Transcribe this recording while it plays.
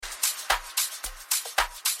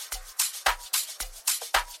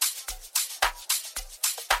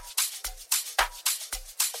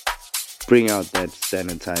Bring out that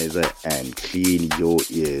sanitizer and clean your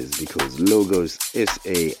ears because Logos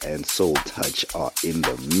SA and Soul Touch are in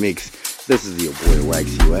the mix. This is your boy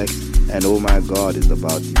Waxy Wax, and oh my god, it's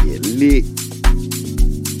about to get lit.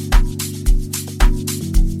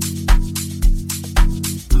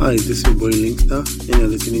 Hi, this is your boy Linkstar, and you're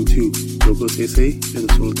listening to Logos SA and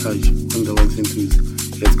Soul Touch on the ones and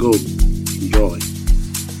twos. Let's go. Enjoy.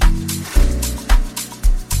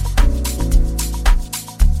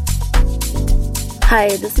 Hi,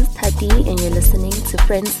 this is Tati, and you're listening to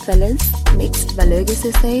Friends Fellas, mixed Valogos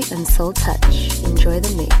SA and Soul Touch. Enjoy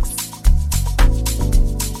the mix.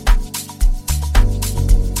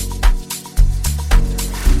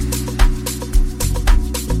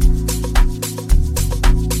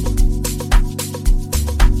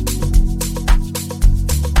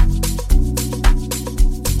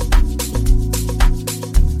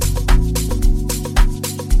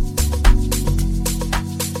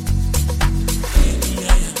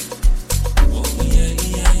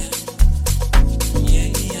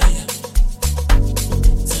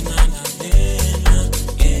 Tonight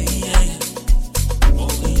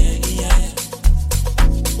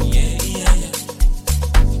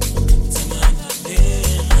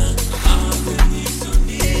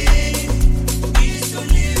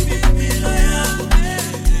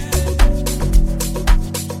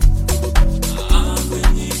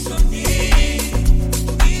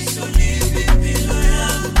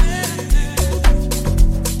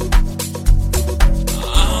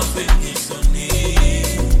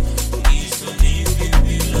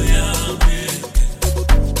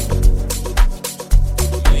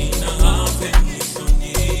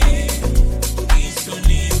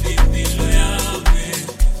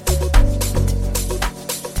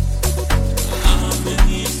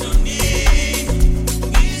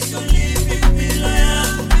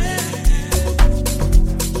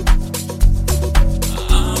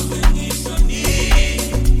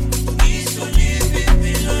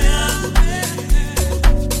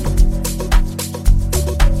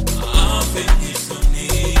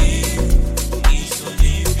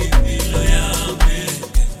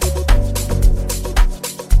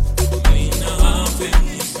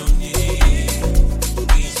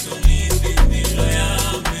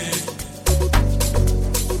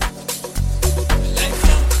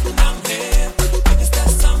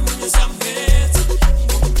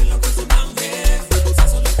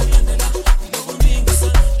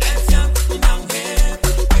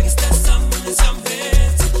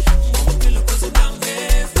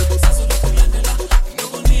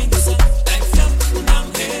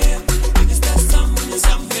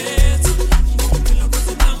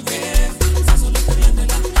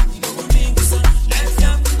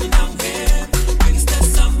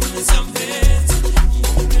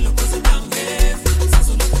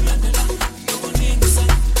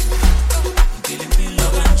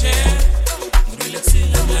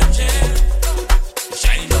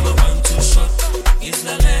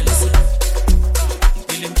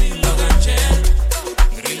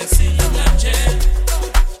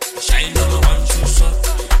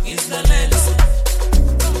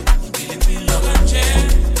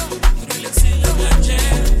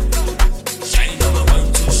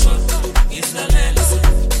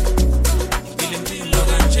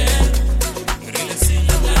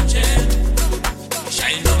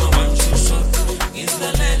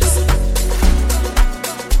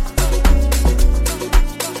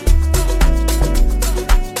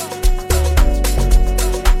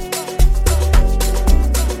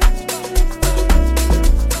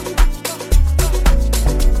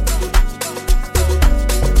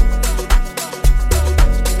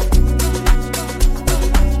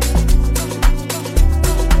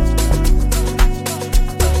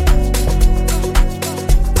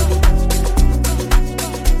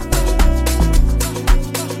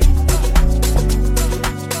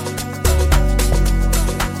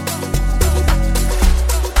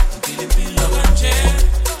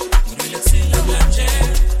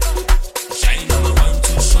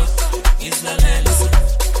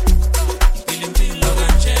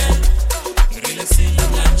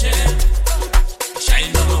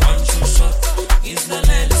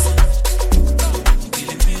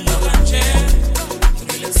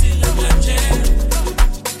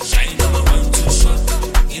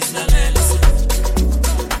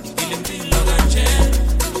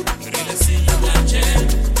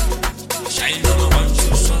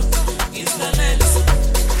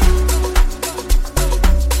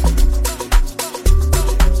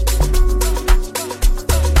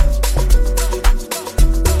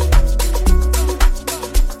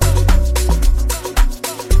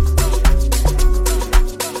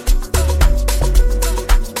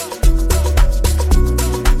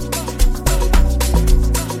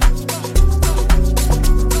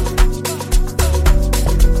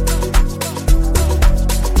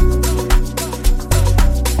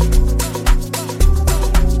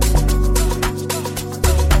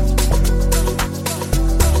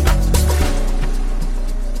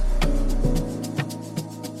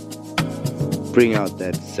Bring out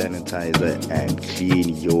that sanitizer and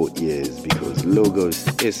clean your ears because Logos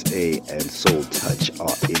SA and Soul Touch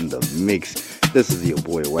are in the mix. This is your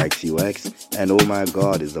boy Waxy Wax, and oh my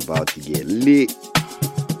god, is about to get lit.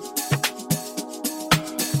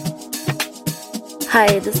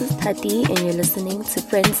 Hi, this is Tati, and you're listening to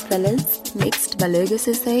Friends Fellas, mixed by Logos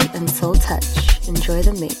SA and Soul Touch. Enjoy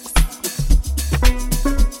the mix.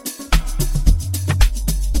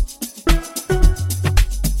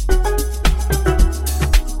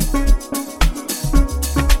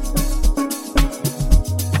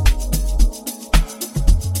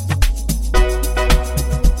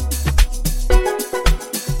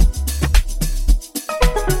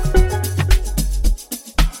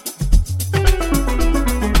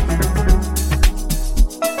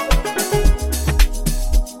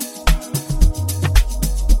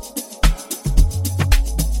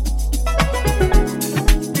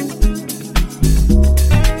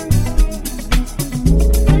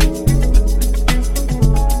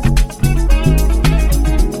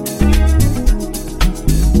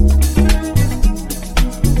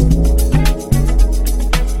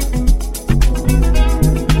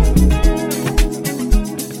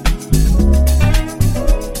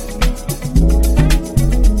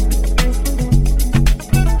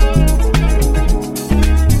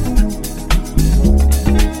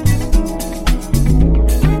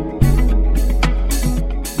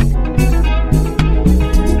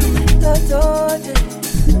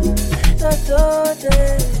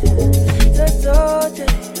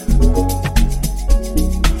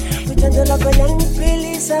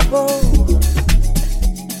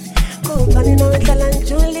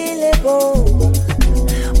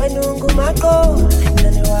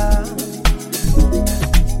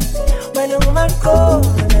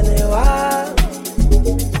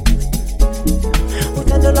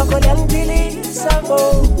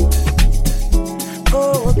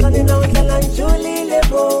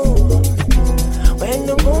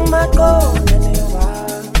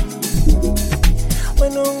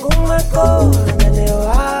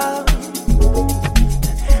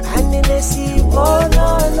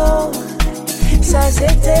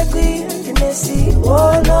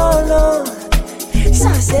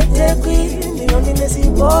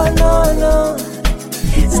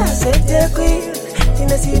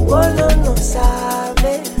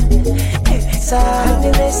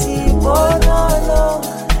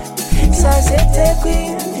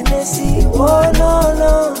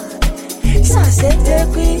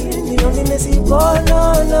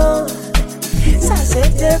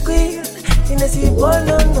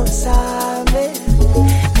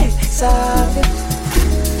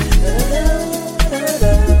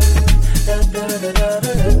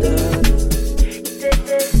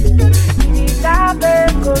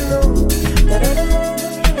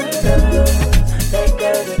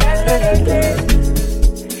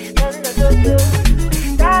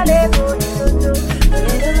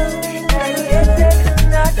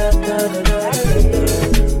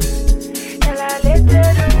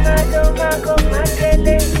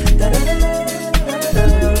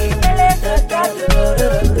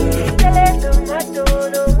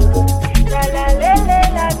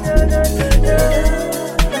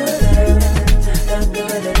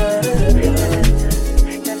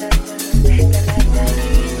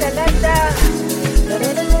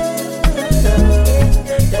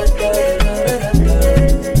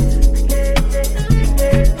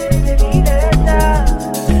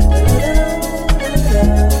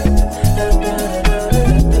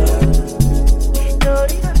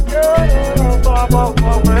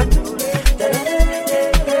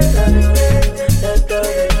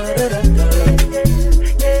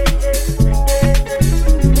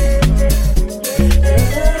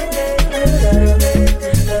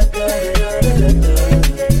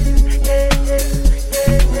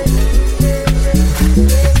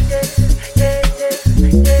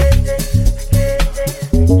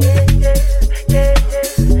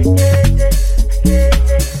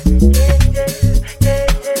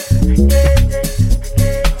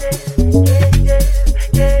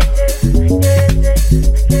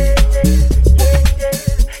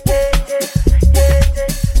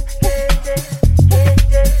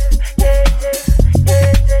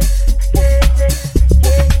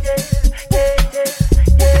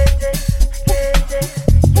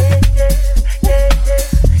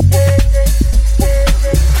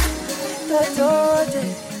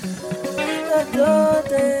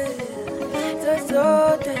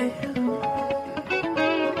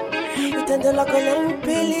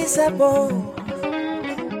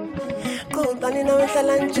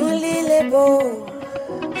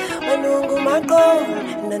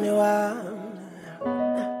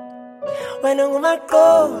 wena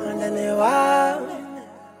ngumaqondane wami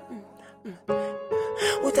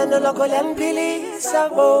uthando lwakho liyangiphilisa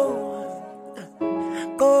bo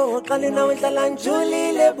qale nawe nhlala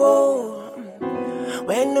njulile bo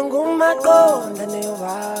wena ngumaqondane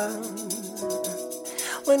wami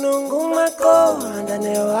wena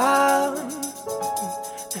ngumaqondane wami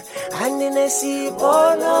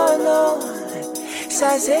andinesibonolo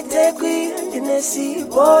saseThekwini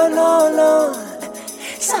nesibonolo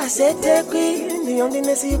saseThekwini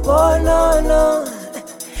yondinesibonolo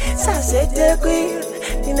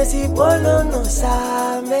saseThekwini nesibonolo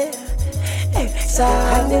same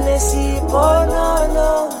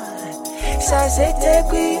andinesibonolo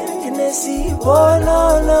saseThekwini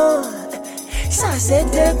nesibonolo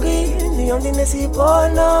saseThekwini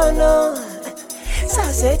yondinesibonolo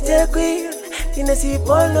saseThekwini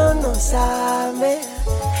nesibonolo same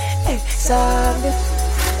same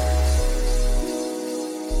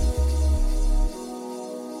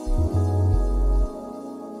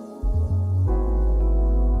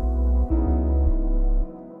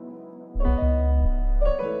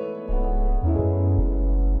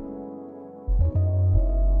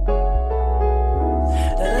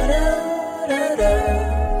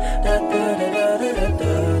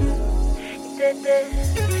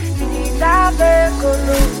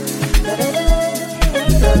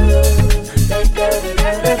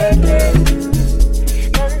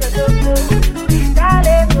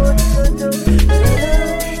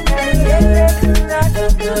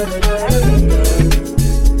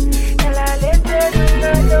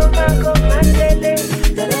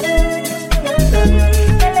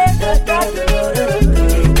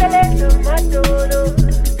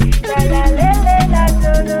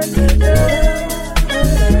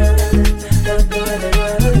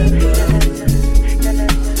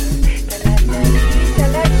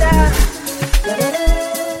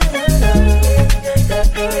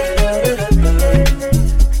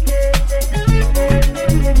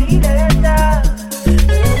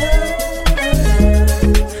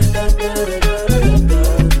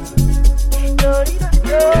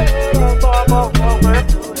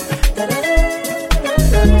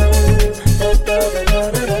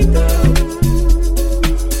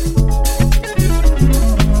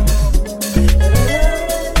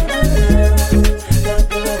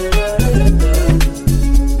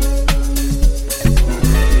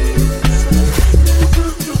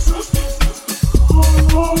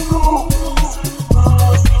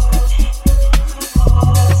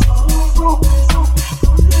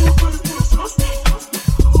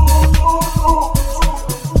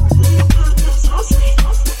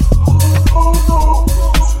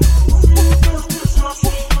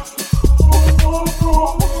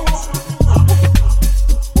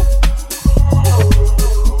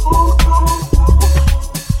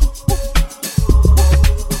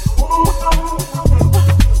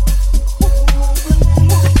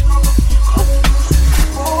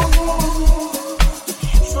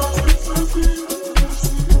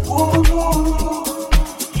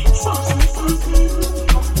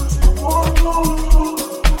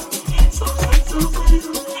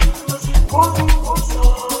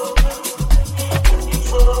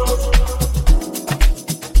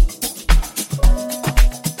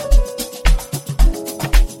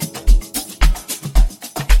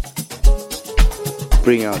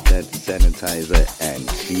Bring out that sanitizer and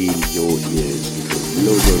clean your ears because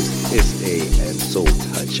Logos SA and Soul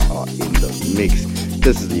Touch are in the mix.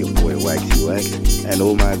 This is your boy Waxy Wax, and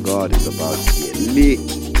oh my God, it's about to get lit.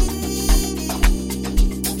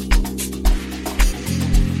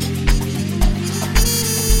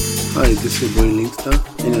 Hi, this is your boy Linkstar,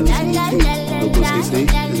 and you're listening to Logos SA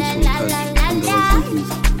and Soul Touch on the ones and twos.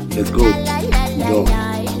 Let's go. Go. So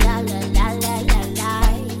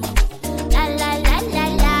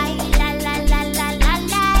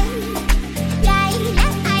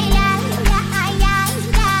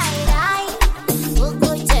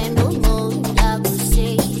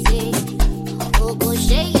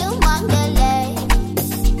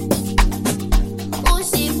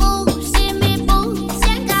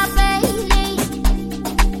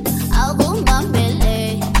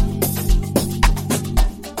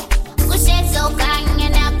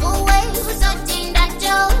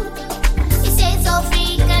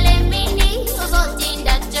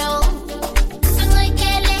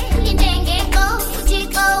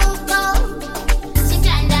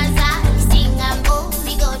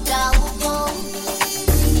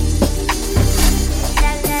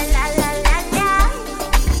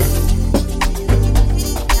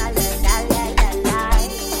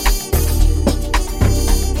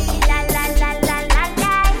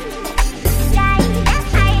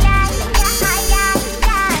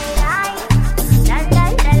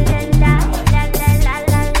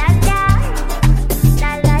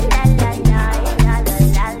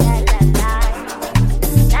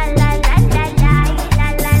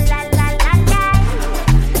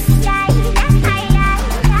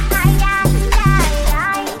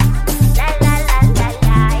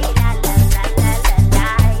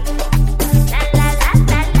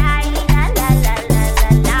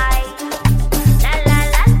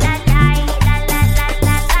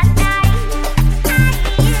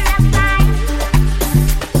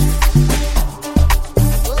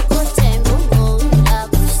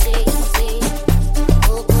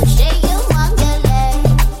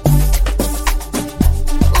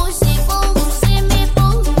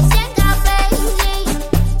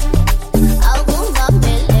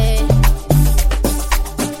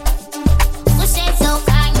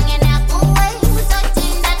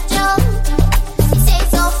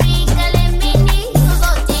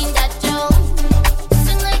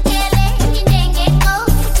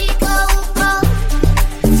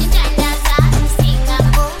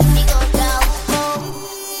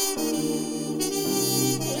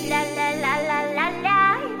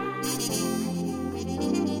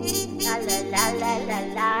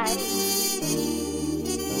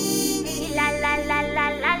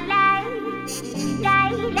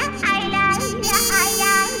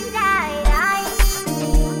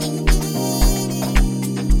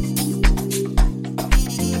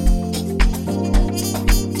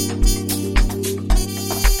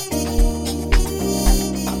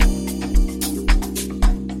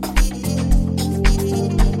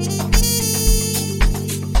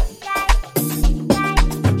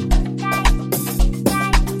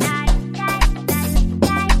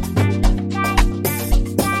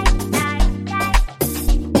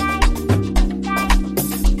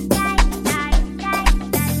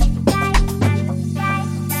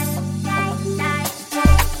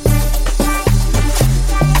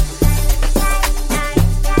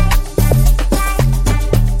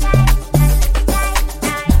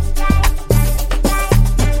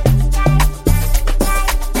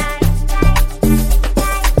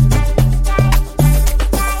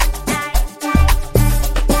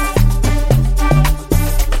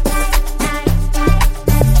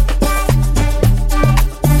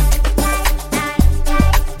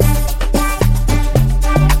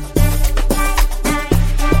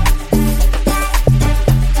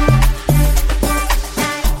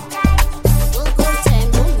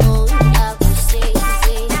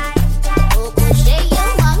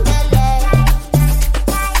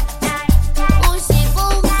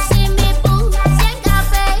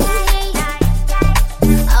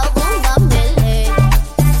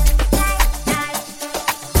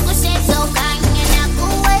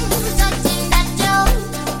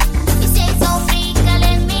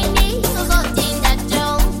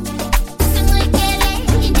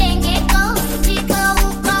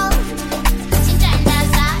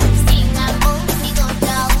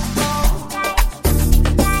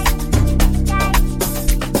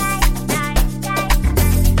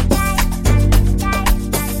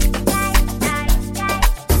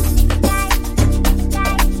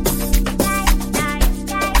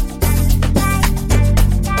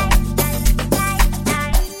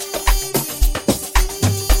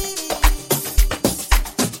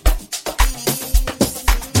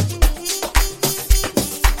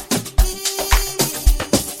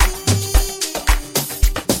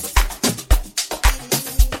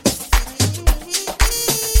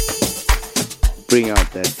bring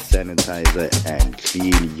out that sanitizer and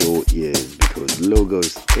clean your ears because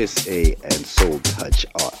Logos SA and Soul Touch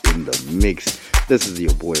are in the mix. This is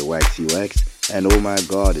your boy Waxy Wax, and oh my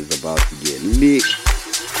god, is about to get lit.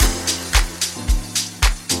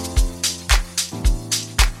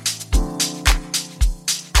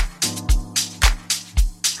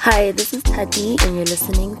 Hi, this is Tati, and you're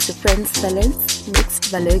listening to Friends Fellas,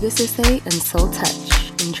 mixed by Logos SA and Soul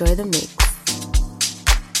Touch. Enjoy the mix.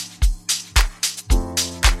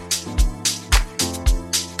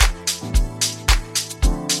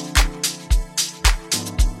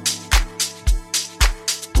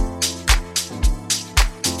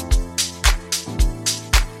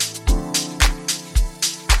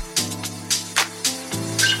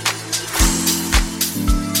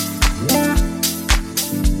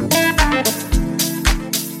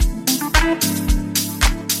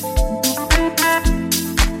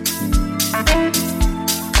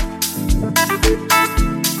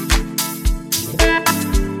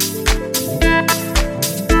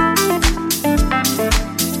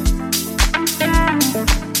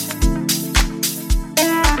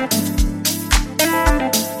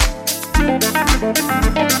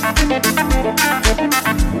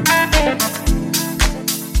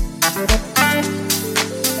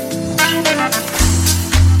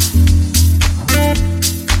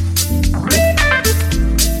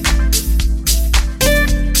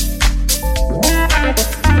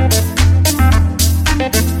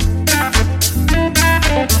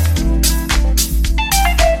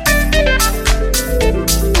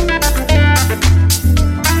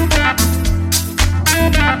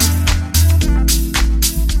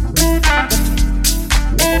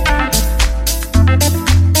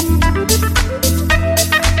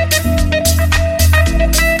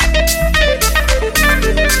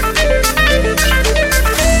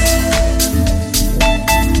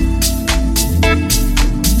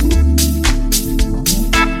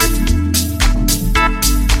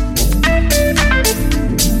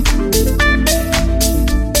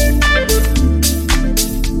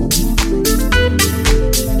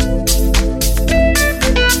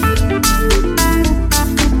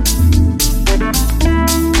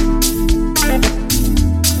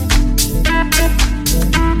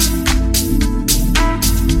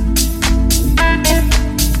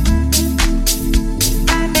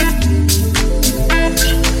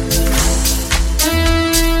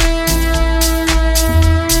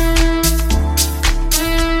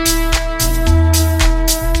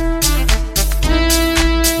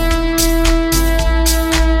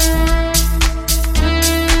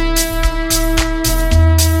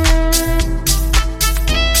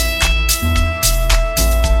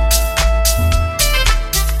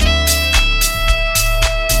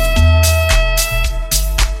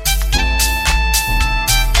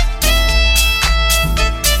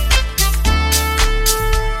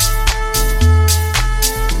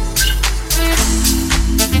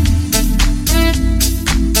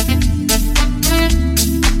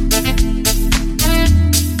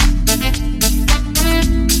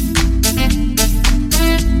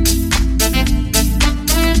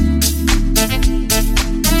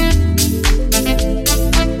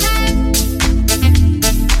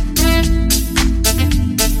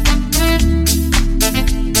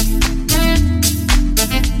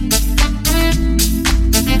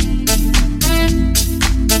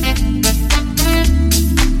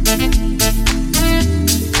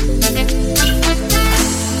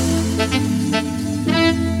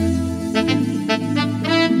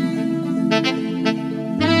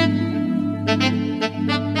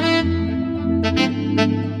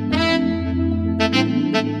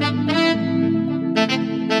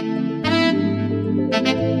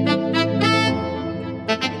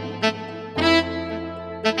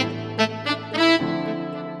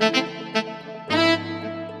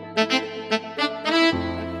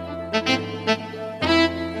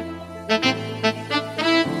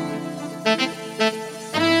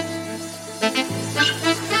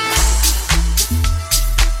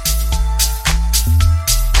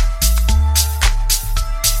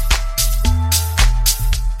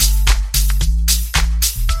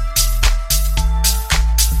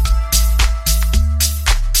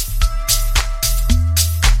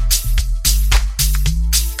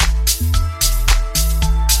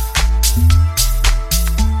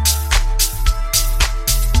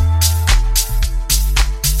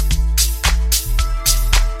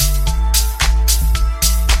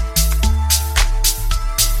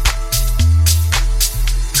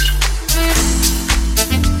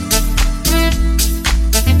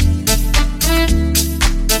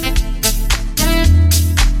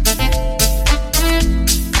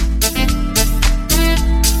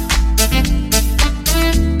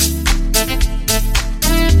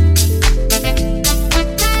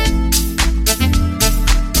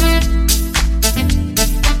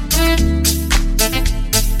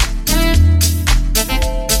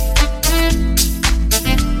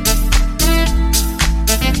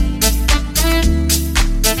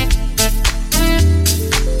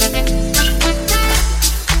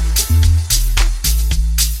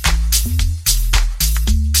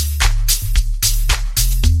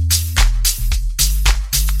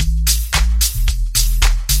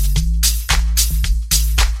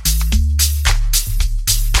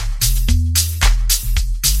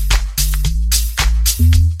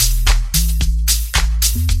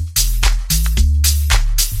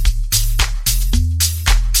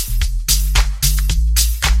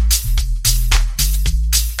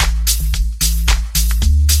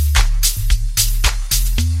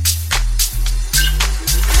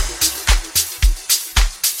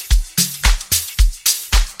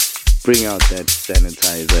 bring out that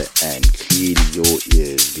sanitizer and clean your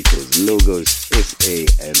ears because Logos SA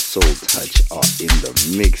and Soul Touch are in the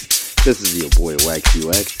mix. This is your boy Waxy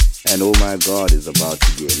Wax, and oh my god, is about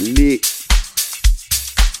to get lit.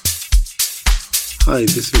 Hi,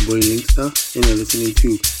 this is your boy Linkstar, and you're listening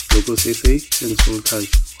to Logos SA and Soul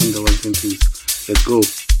Touch on the ones and twos. Let's go.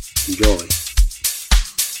 Enjoy.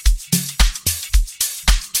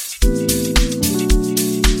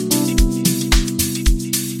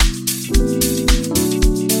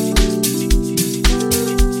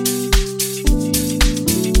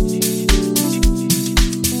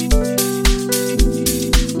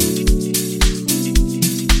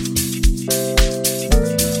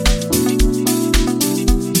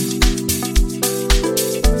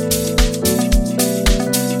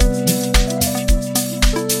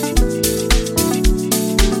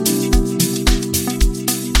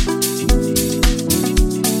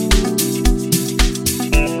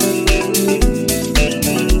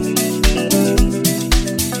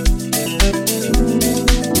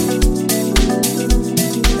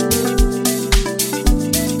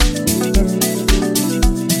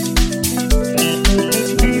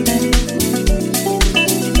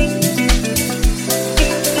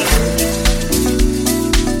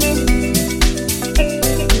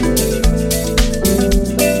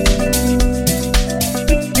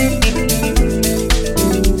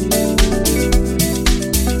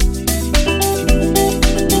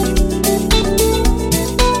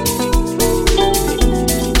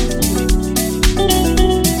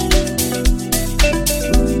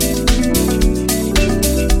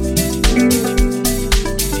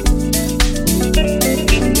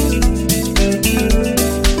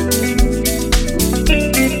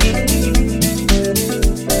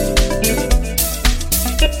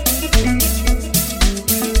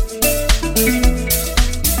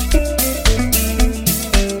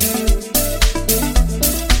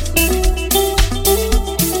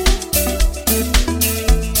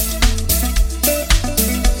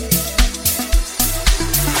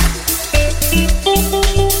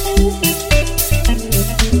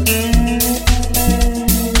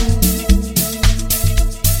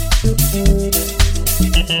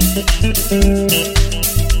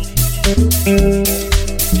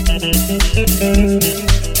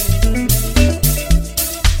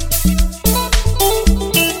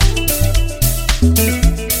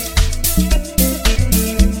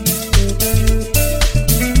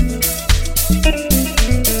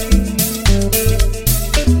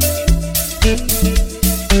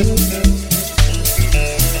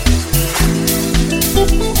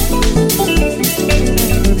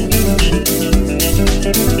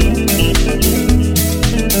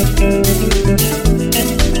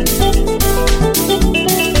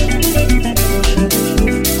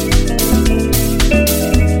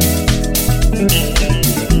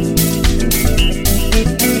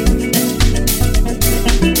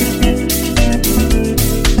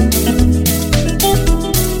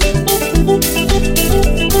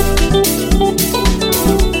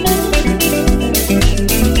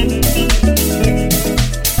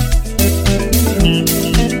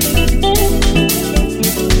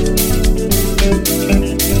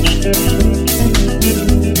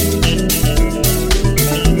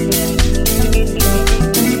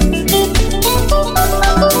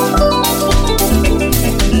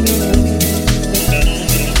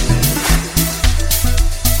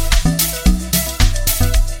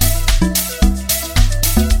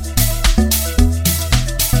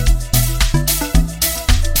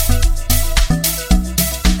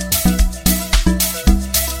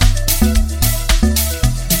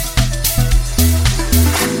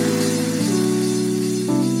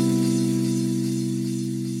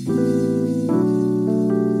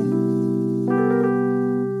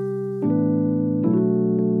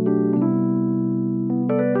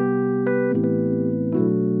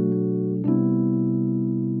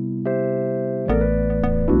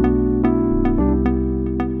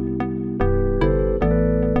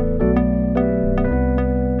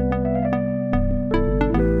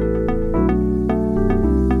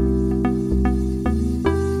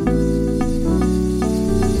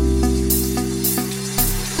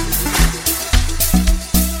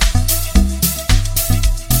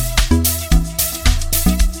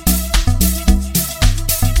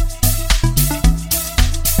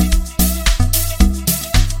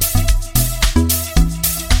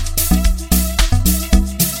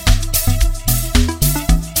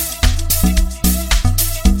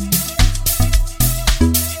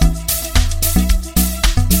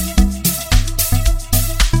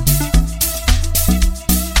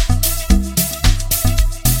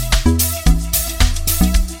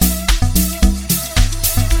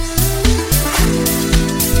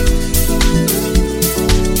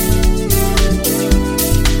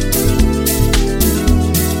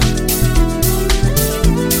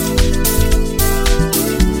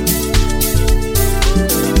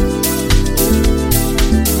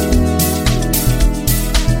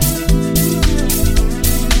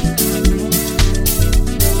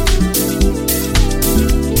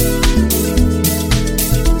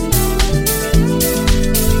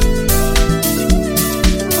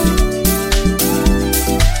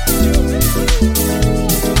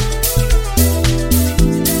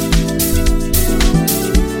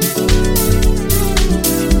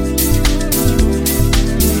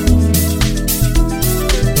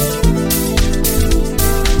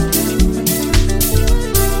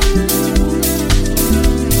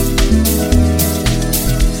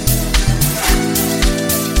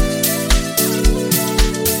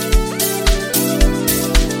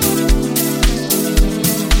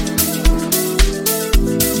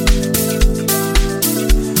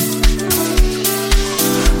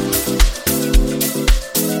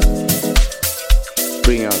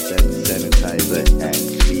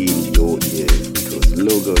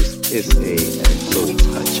 Logos SA and Soul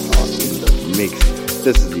Touch are in the mix.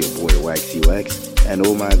 This is your boy Waxy Wax, and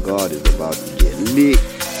oh my god, it's about to get lit.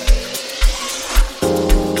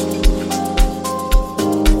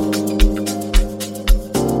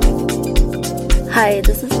 Hi,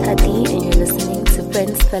 this is Tati, and you're listening to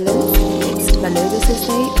Friends Fellas, mixed by Logos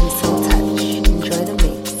SA and Soul Touch. Enjoy the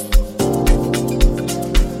mix.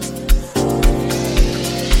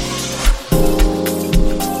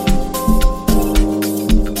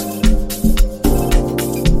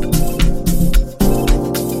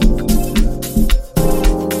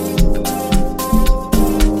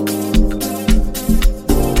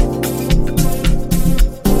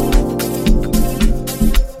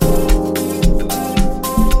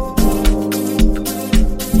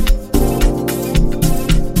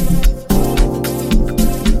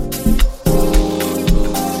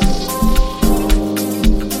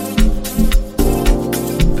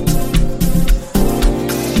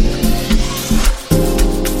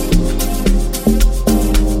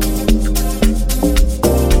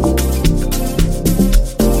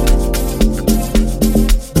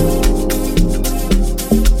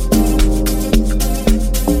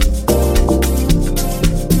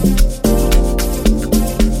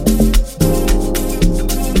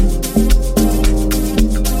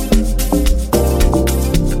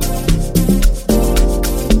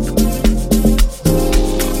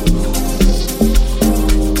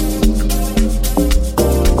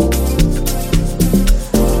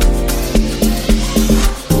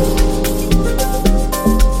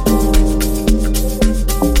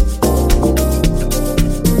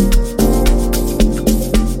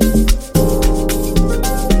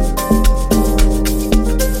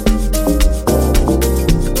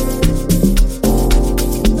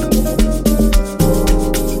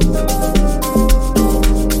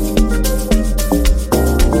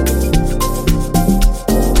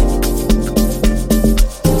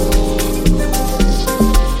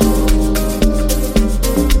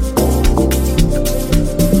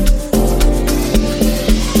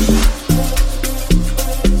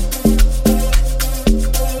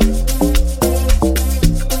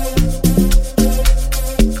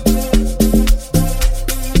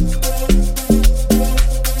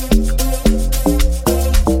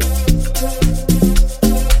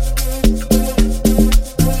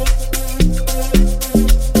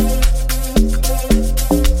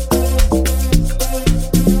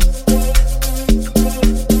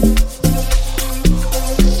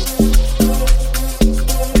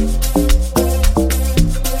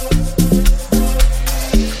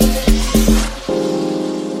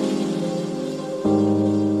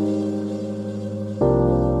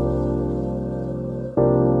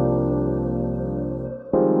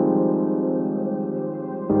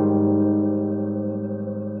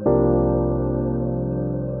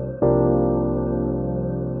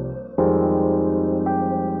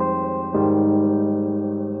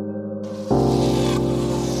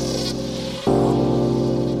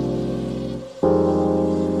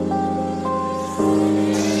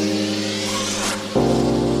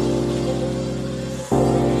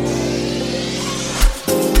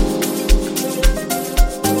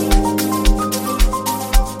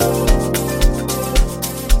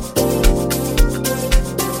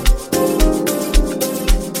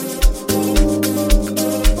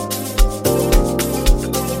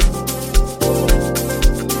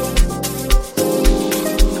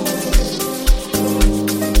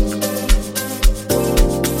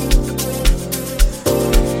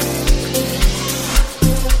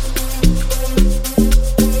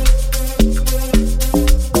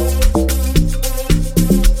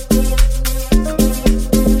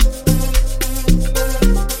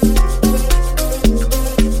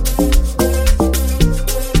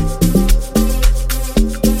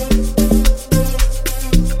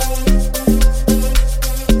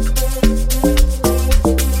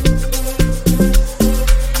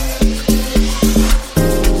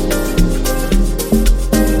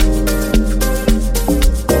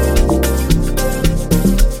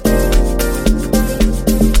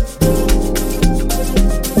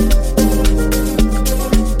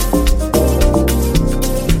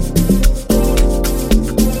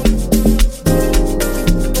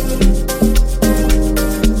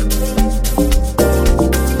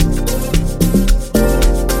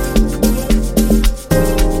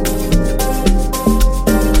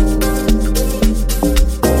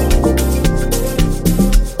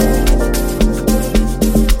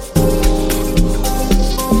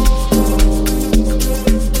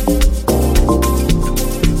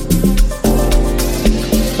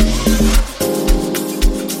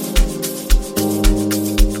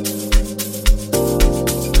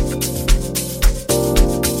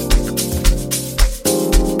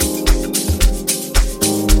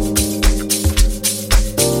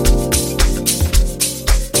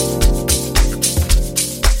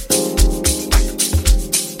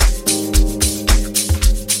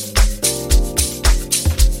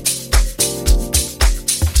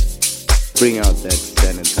 bring out that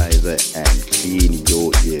sanitizer and clean your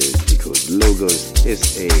ears because Logos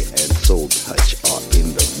SA and Soul Touch are in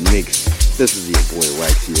the mix. This is your boy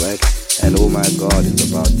Waxy Wax, and oh my god, it's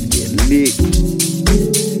about to get lit.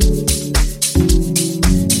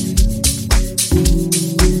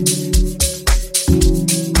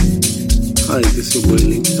 Hi, this is your boy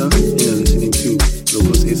Linkster, and you're listening to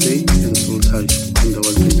Logos SA and Soul Touch on the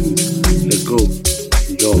ones and twos. Let's go.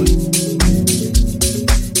 Enjoy.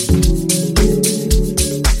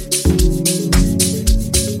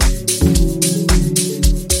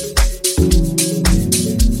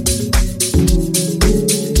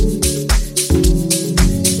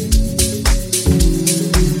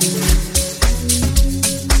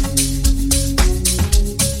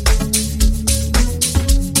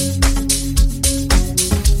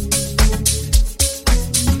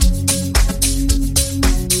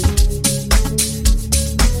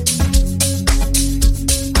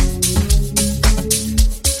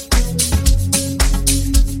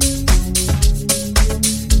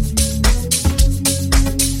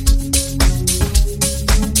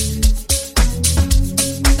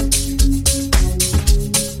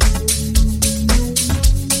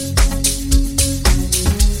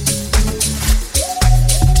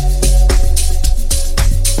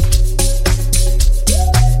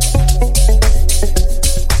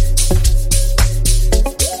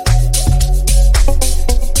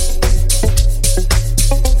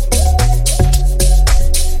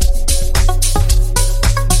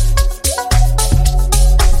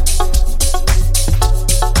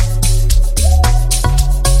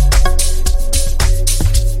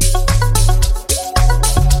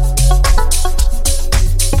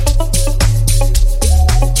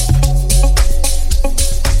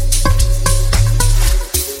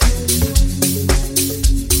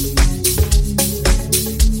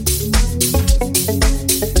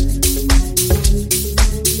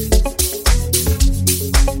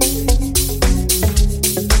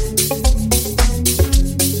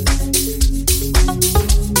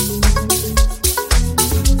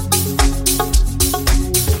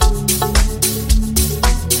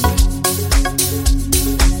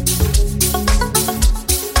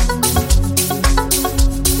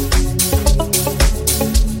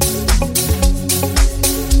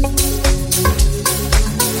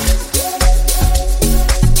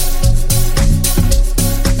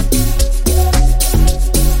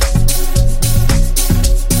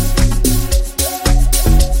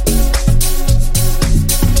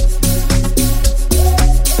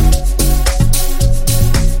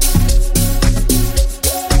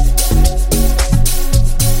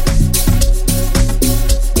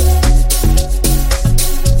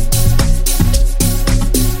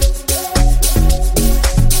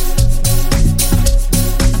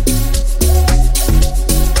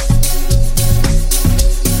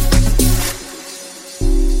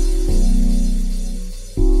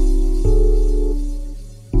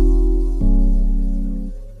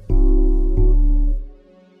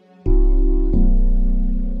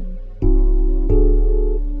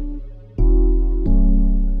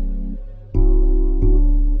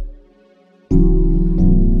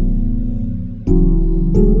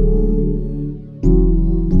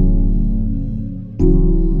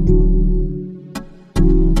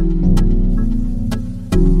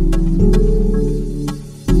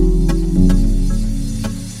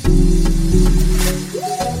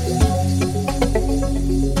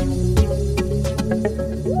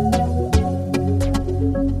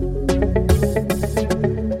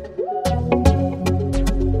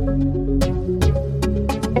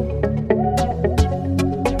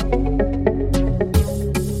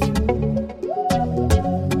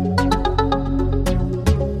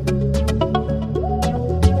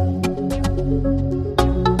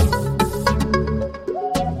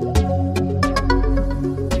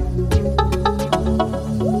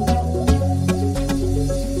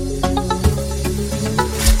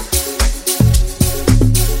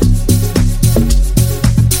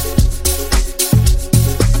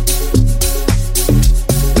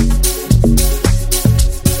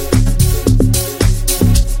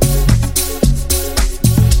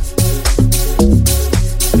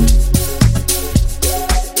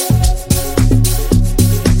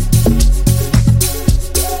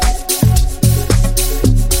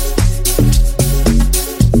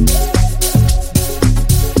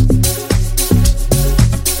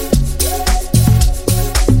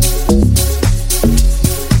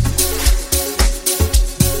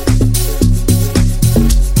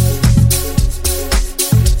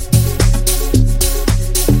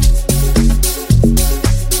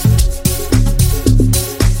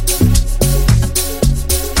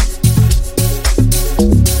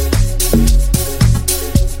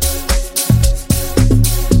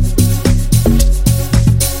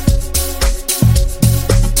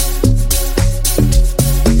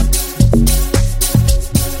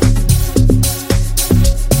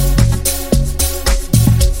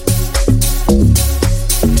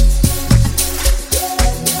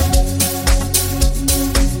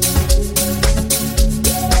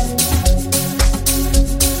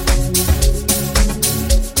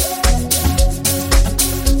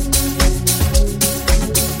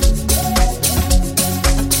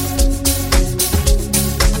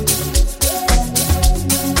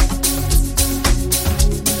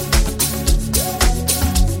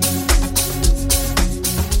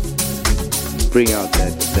 bring out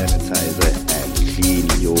that sanitizer and clean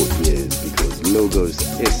your ears because Logos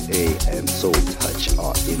SA and Soul Touch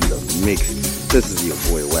are in the mix. This is your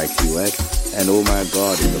boy Waxy Wax, and oh my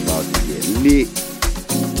god, it's about to get lit.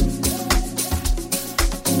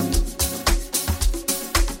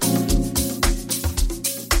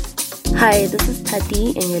 Hi, this is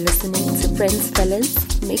Tati, and you're listening to Friends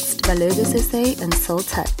Fellas, mixed by Logos SA and Soul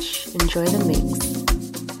Touch. Enjoy the mix.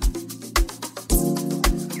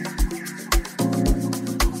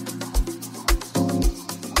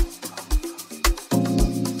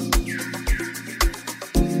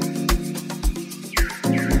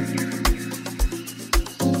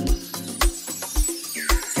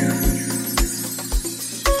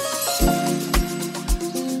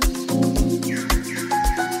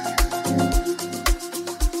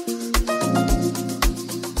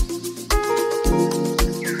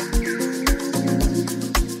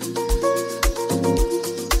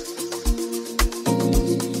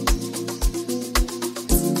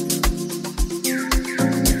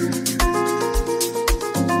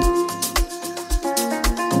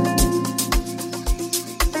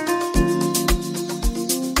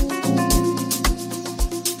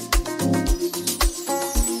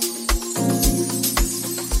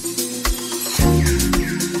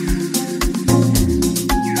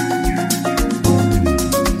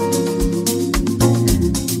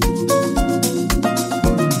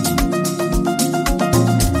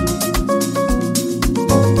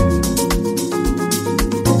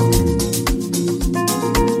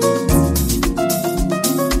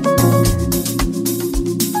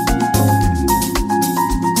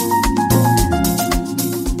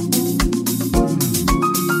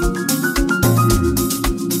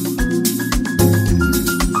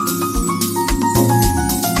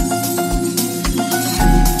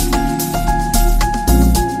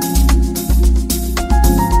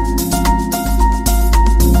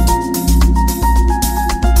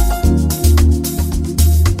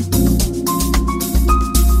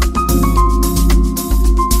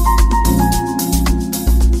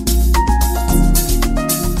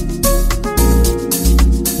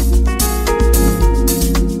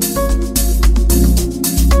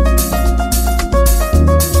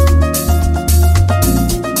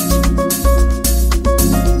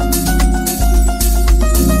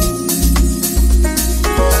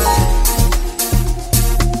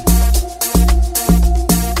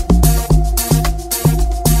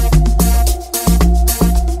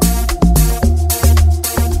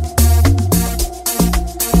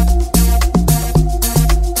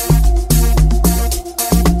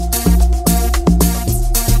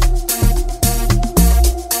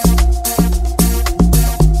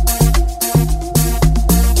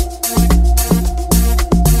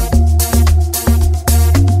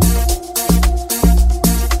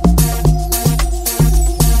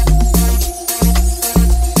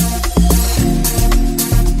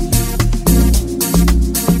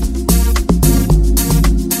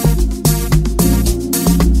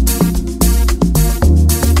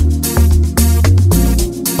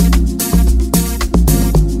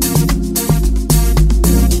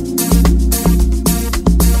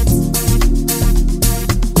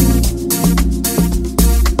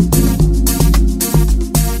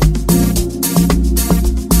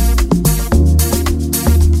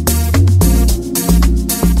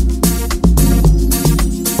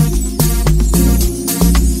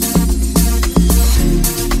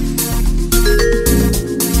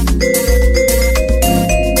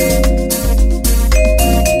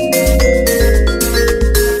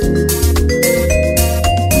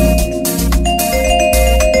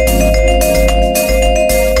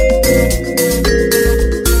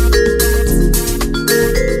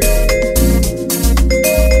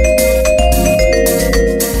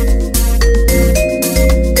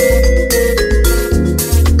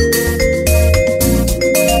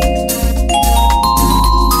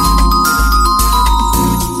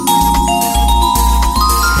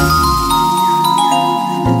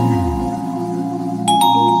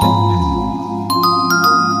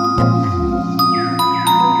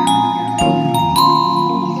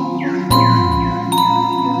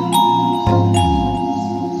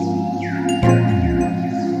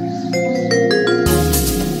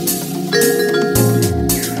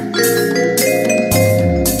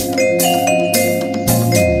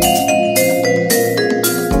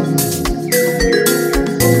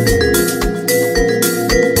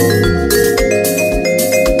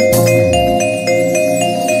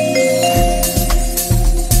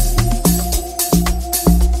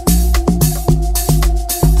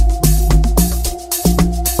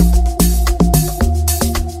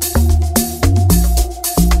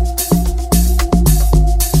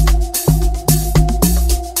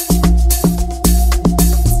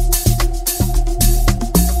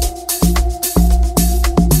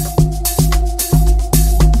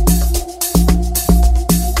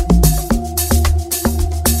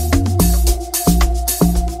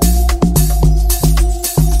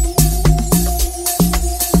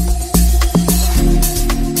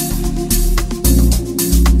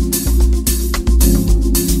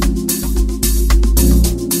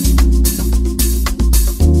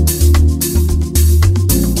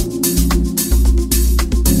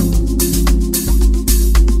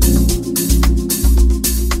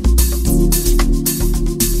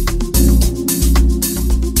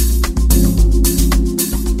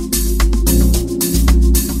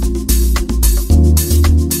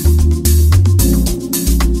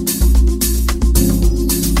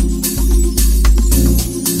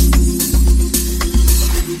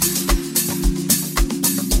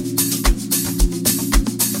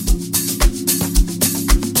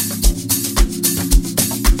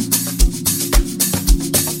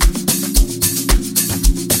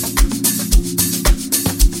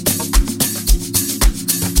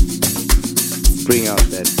 Bring out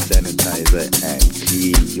that sanitizer and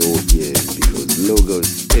clean your ears because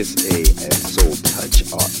Logos, SA and Soul Touch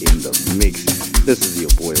are in the mix. This is your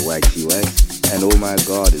boy Waxy Wax, and oh my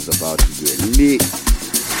god, is about to get lit.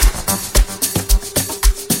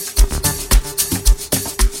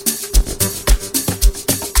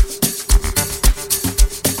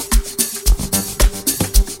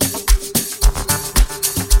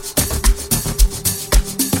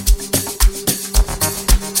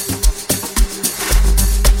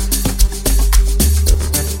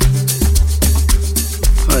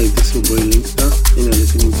 Hi, this is your boy Linkster, and you're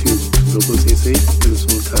listening to Logos SA and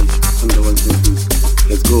Soul Touch on the ones and twos.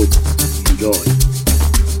 Let's go. Enjoy.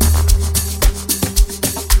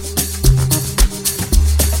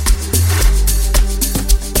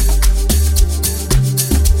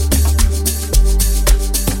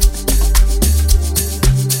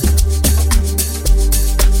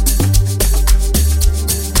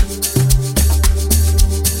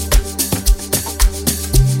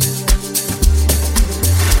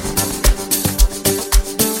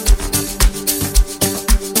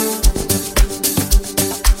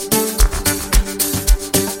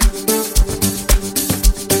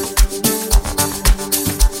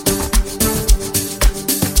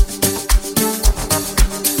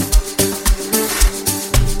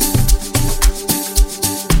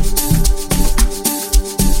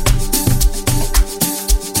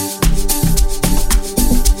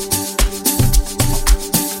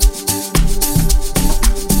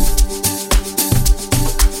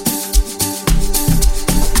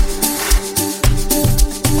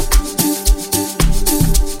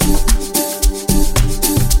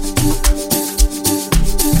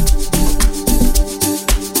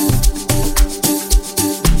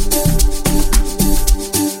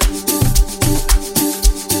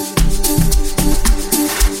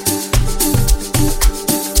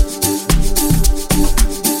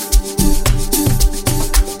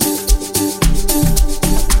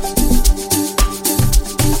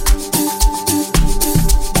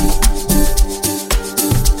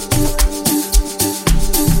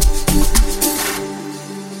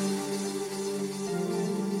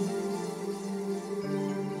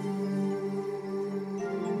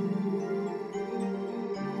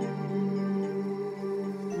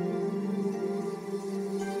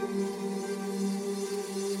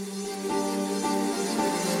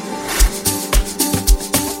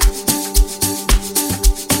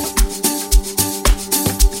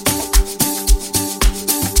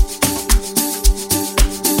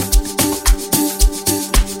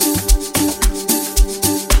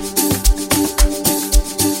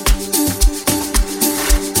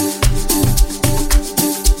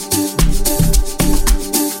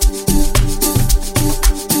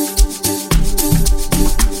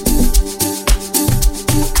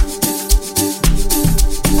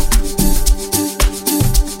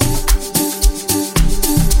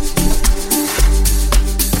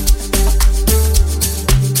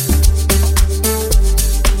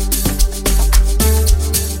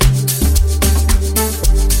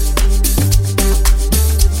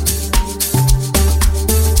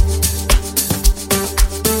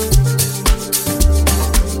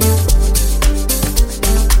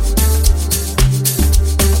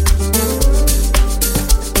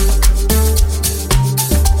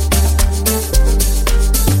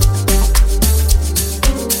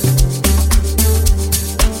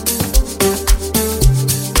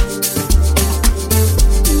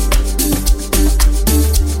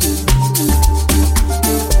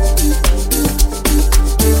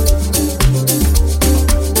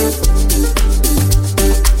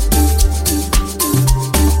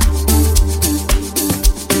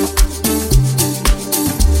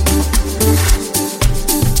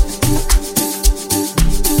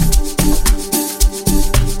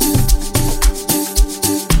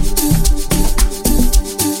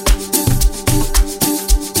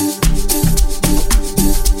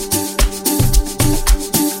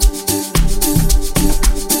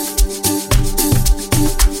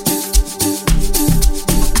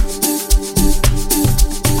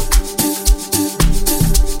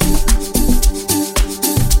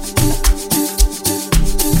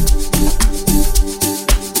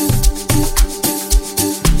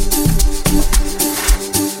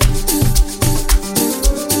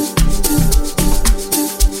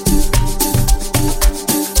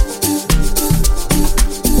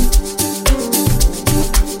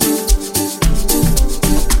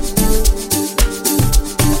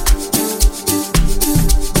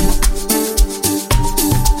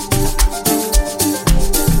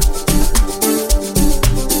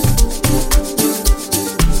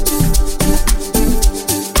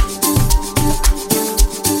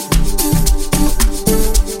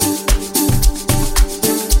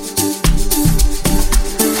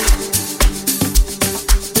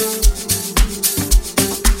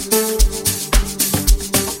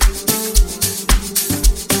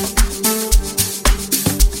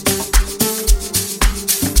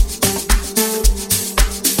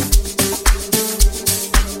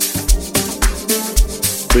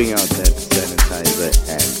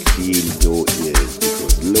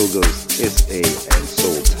 Logos, SA, and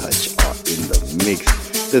Soul Touch are in the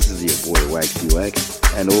mix. This is your boy Waxy Wax,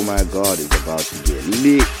 and oh my god, it's about to get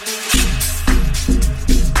lit.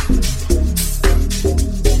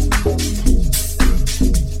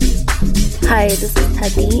 Hi, this is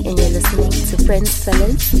Tadi, and you're listening to Friends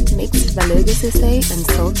Fellas, mixed by Logos SA and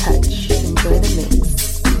Soul Touch. Enjoy the mix.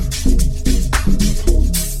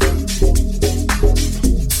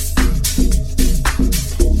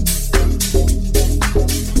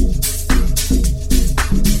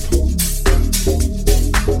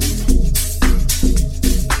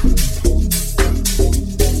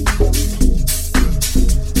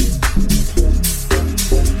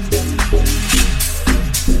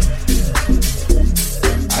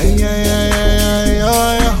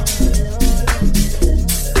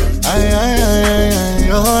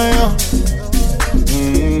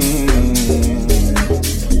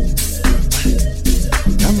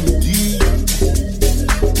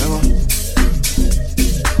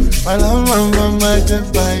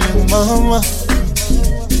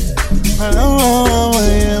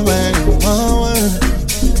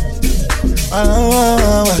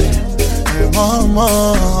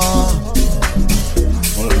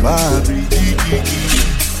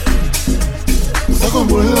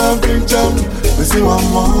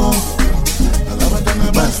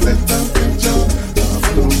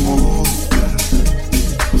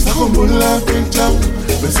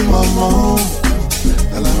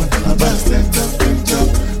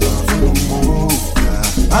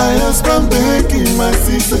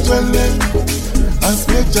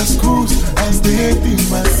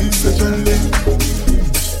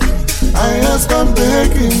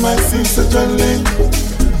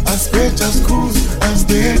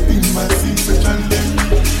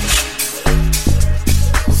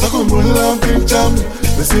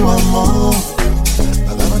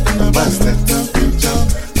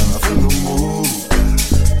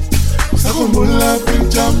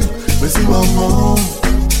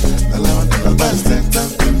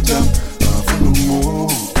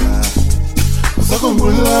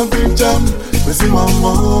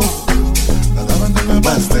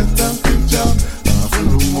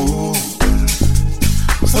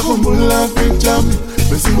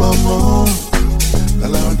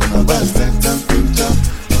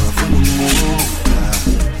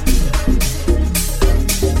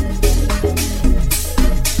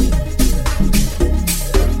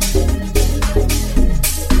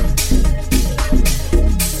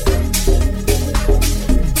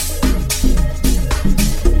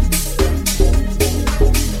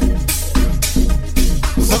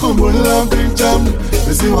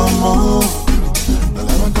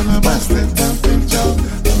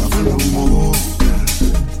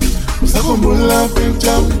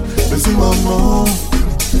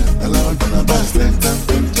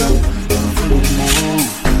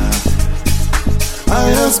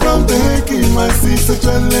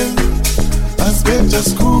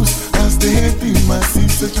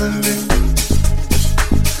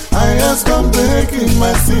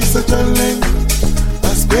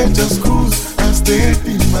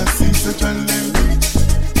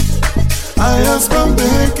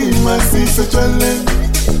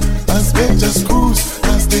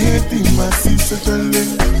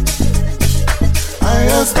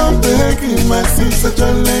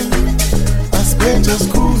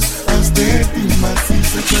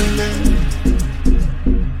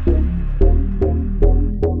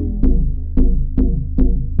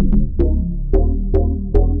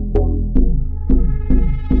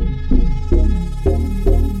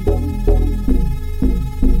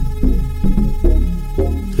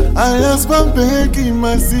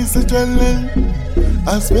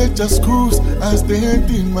 Just cruise as they head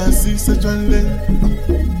in my sister lane.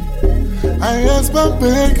 I ask my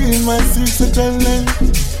back in my sister lane.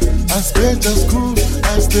 I spare just cruise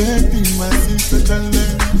as they head in my sister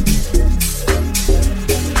lane.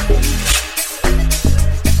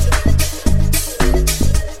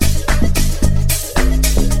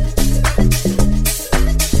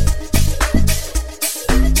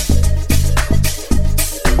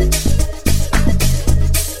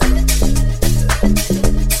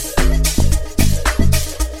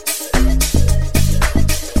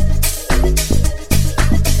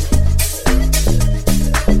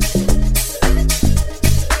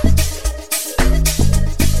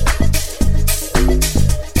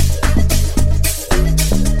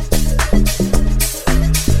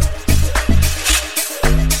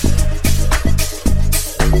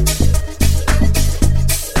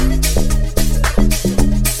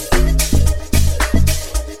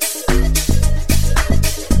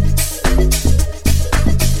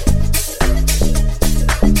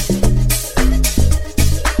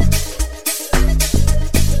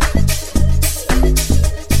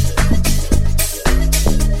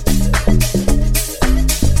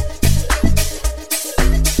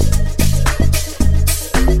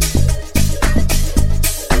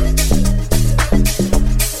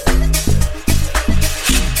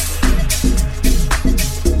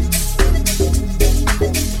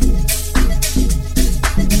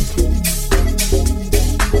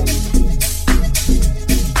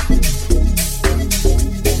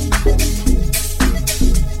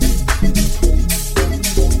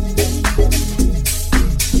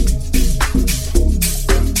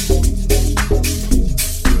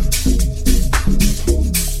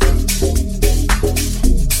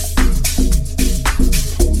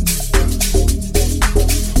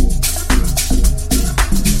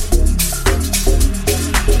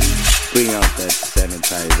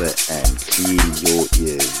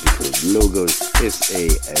 SA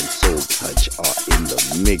and Soul Touch are in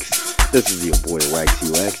the mix. This is your boy Wax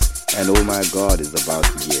UX, and oh my god, is about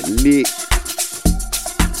to get lit.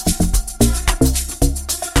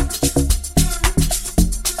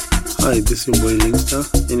 Hi, this is your boy Linkster,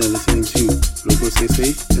 and you're listening to Logos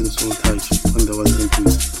SA and Soul Touch on the ones and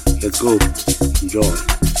twos. Let's go.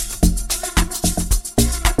 Enjoy.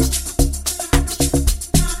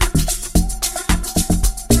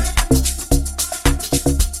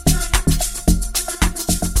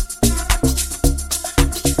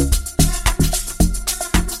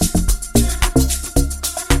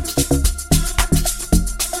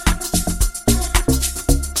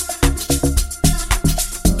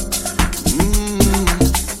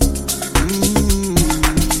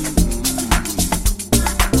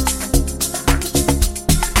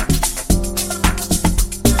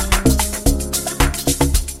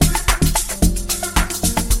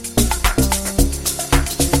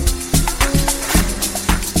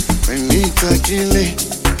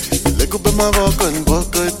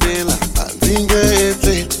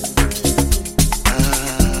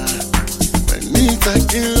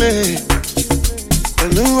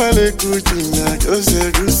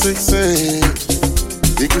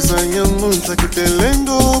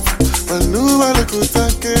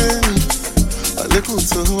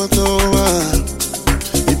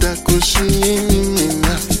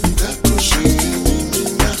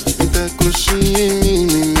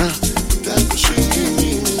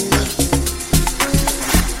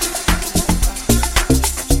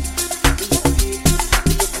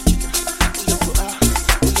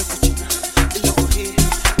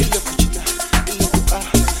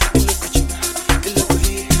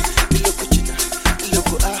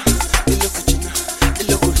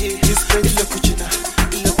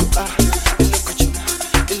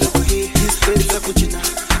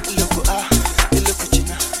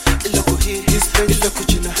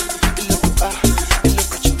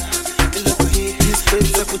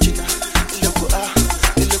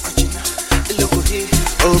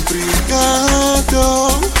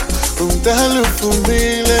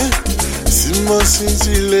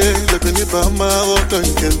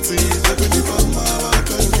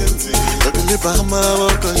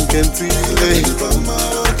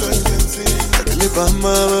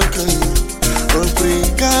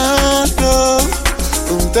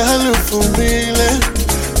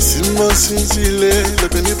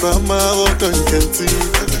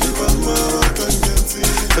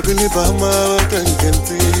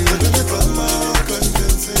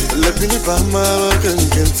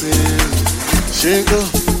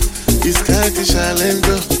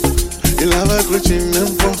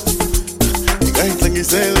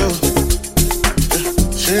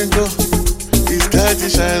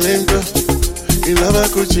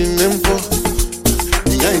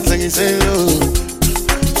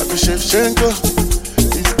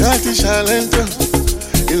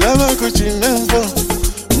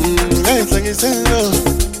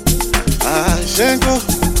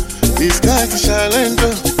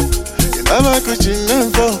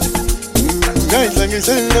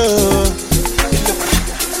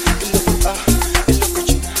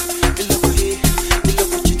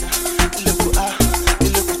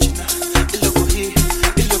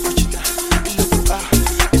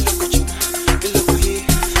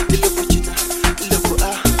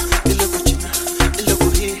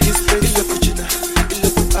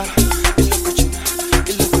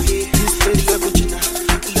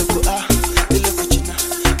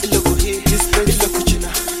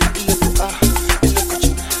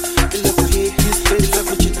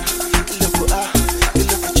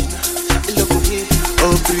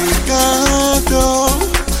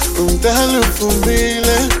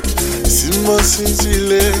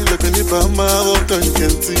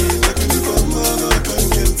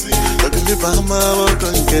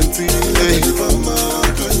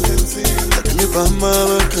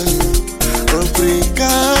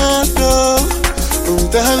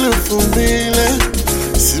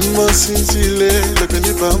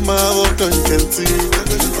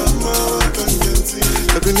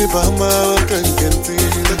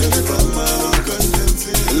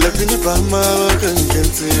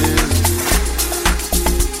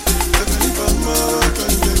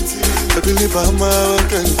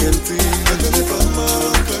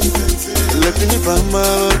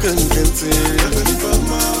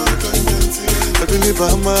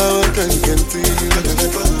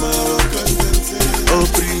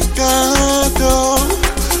 Obrigado,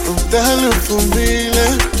 dalo fumile,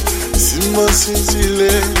 simo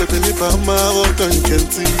sinjile, lakini bama wakan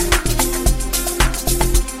kenti,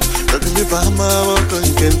 lakini bama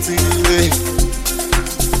wakan kenti,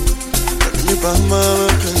 lakini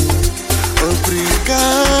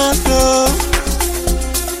Obrigado.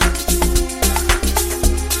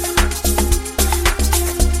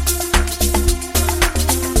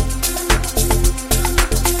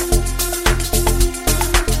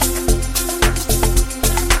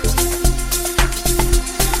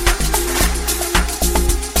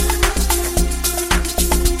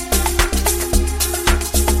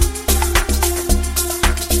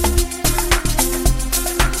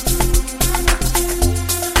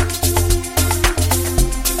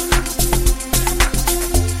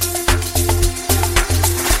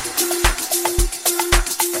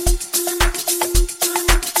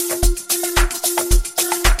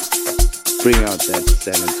 Bring out that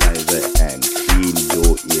sanitizer and clean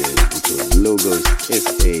your ears because Logos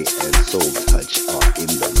SA and Soul Touch are in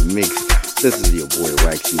the mix. This is your boy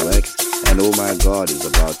Wax UX, and oh my god, it's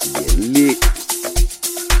about to get lit.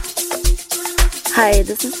 Hi,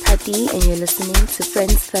 this is Patty, and you're listening to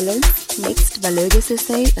Friends Fellas, mixed by Logos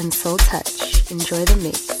SA and Soul Touch. Enjoy the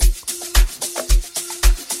mix.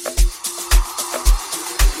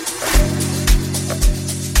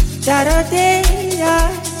 Da-da-da-da.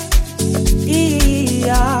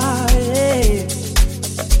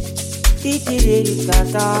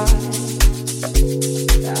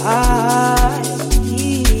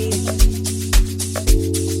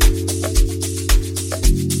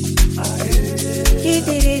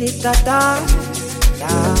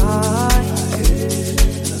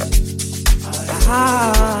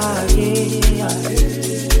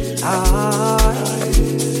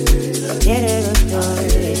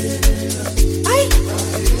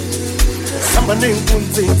 Samba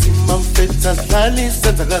nenkunzi mamfetha dlali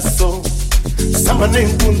senza kaso. Samba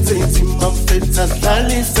nenkunzi mamfetha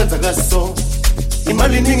dlali senza kaso.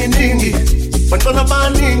 Imali ningi bantwana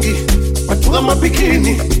baningi bathuka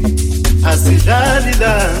amabikini asidlali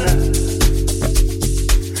lana.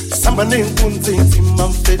 Samba nenkunzi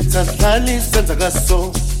mamfetha dlali senza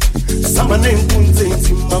kaso. Samba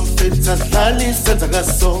nenkunzi mamfetha dlali senza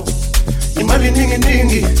kaso. Imali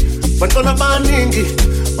ningi bantwana baningi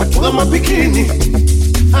bathuka amabikini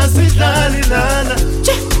asidlali lana.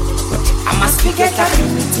 I must forget that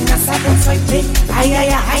minute na 7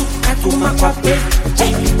 ay katuma kwa pe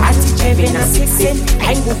ati chebe na 6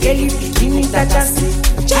 ay ngukeli bikini tatase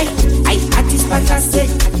ay ati spatase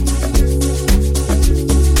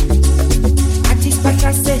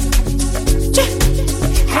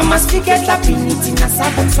I must forget that minute na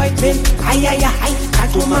 7 ay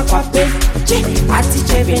katuma kwa pe ati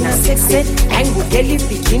chebe na 6 ay ngukeli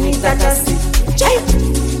bikini tatase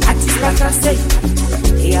ati spatase.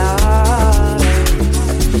 Yeah,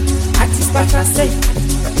 Atispatase.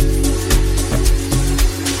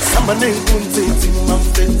 Samba nenkunzi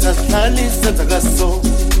mamfetha dlali senza kaso.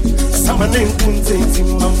 Samba nenkunzi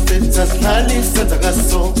mamfetha dlali senza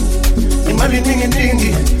kaso. Imali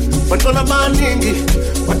ningi bantwana baningi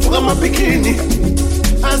bathuka amabikini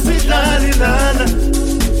asidlali lana.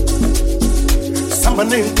 Samba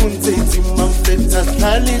nenkunzi mamfetha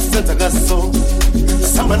dlali senza kaso.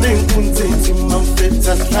 Samba nenkunzi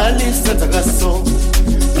mamfetha dlali senza kaso.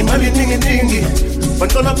 Imali ningi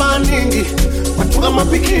bantwana baningi bathuka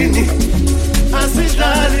amabikini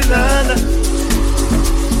asidlali lana.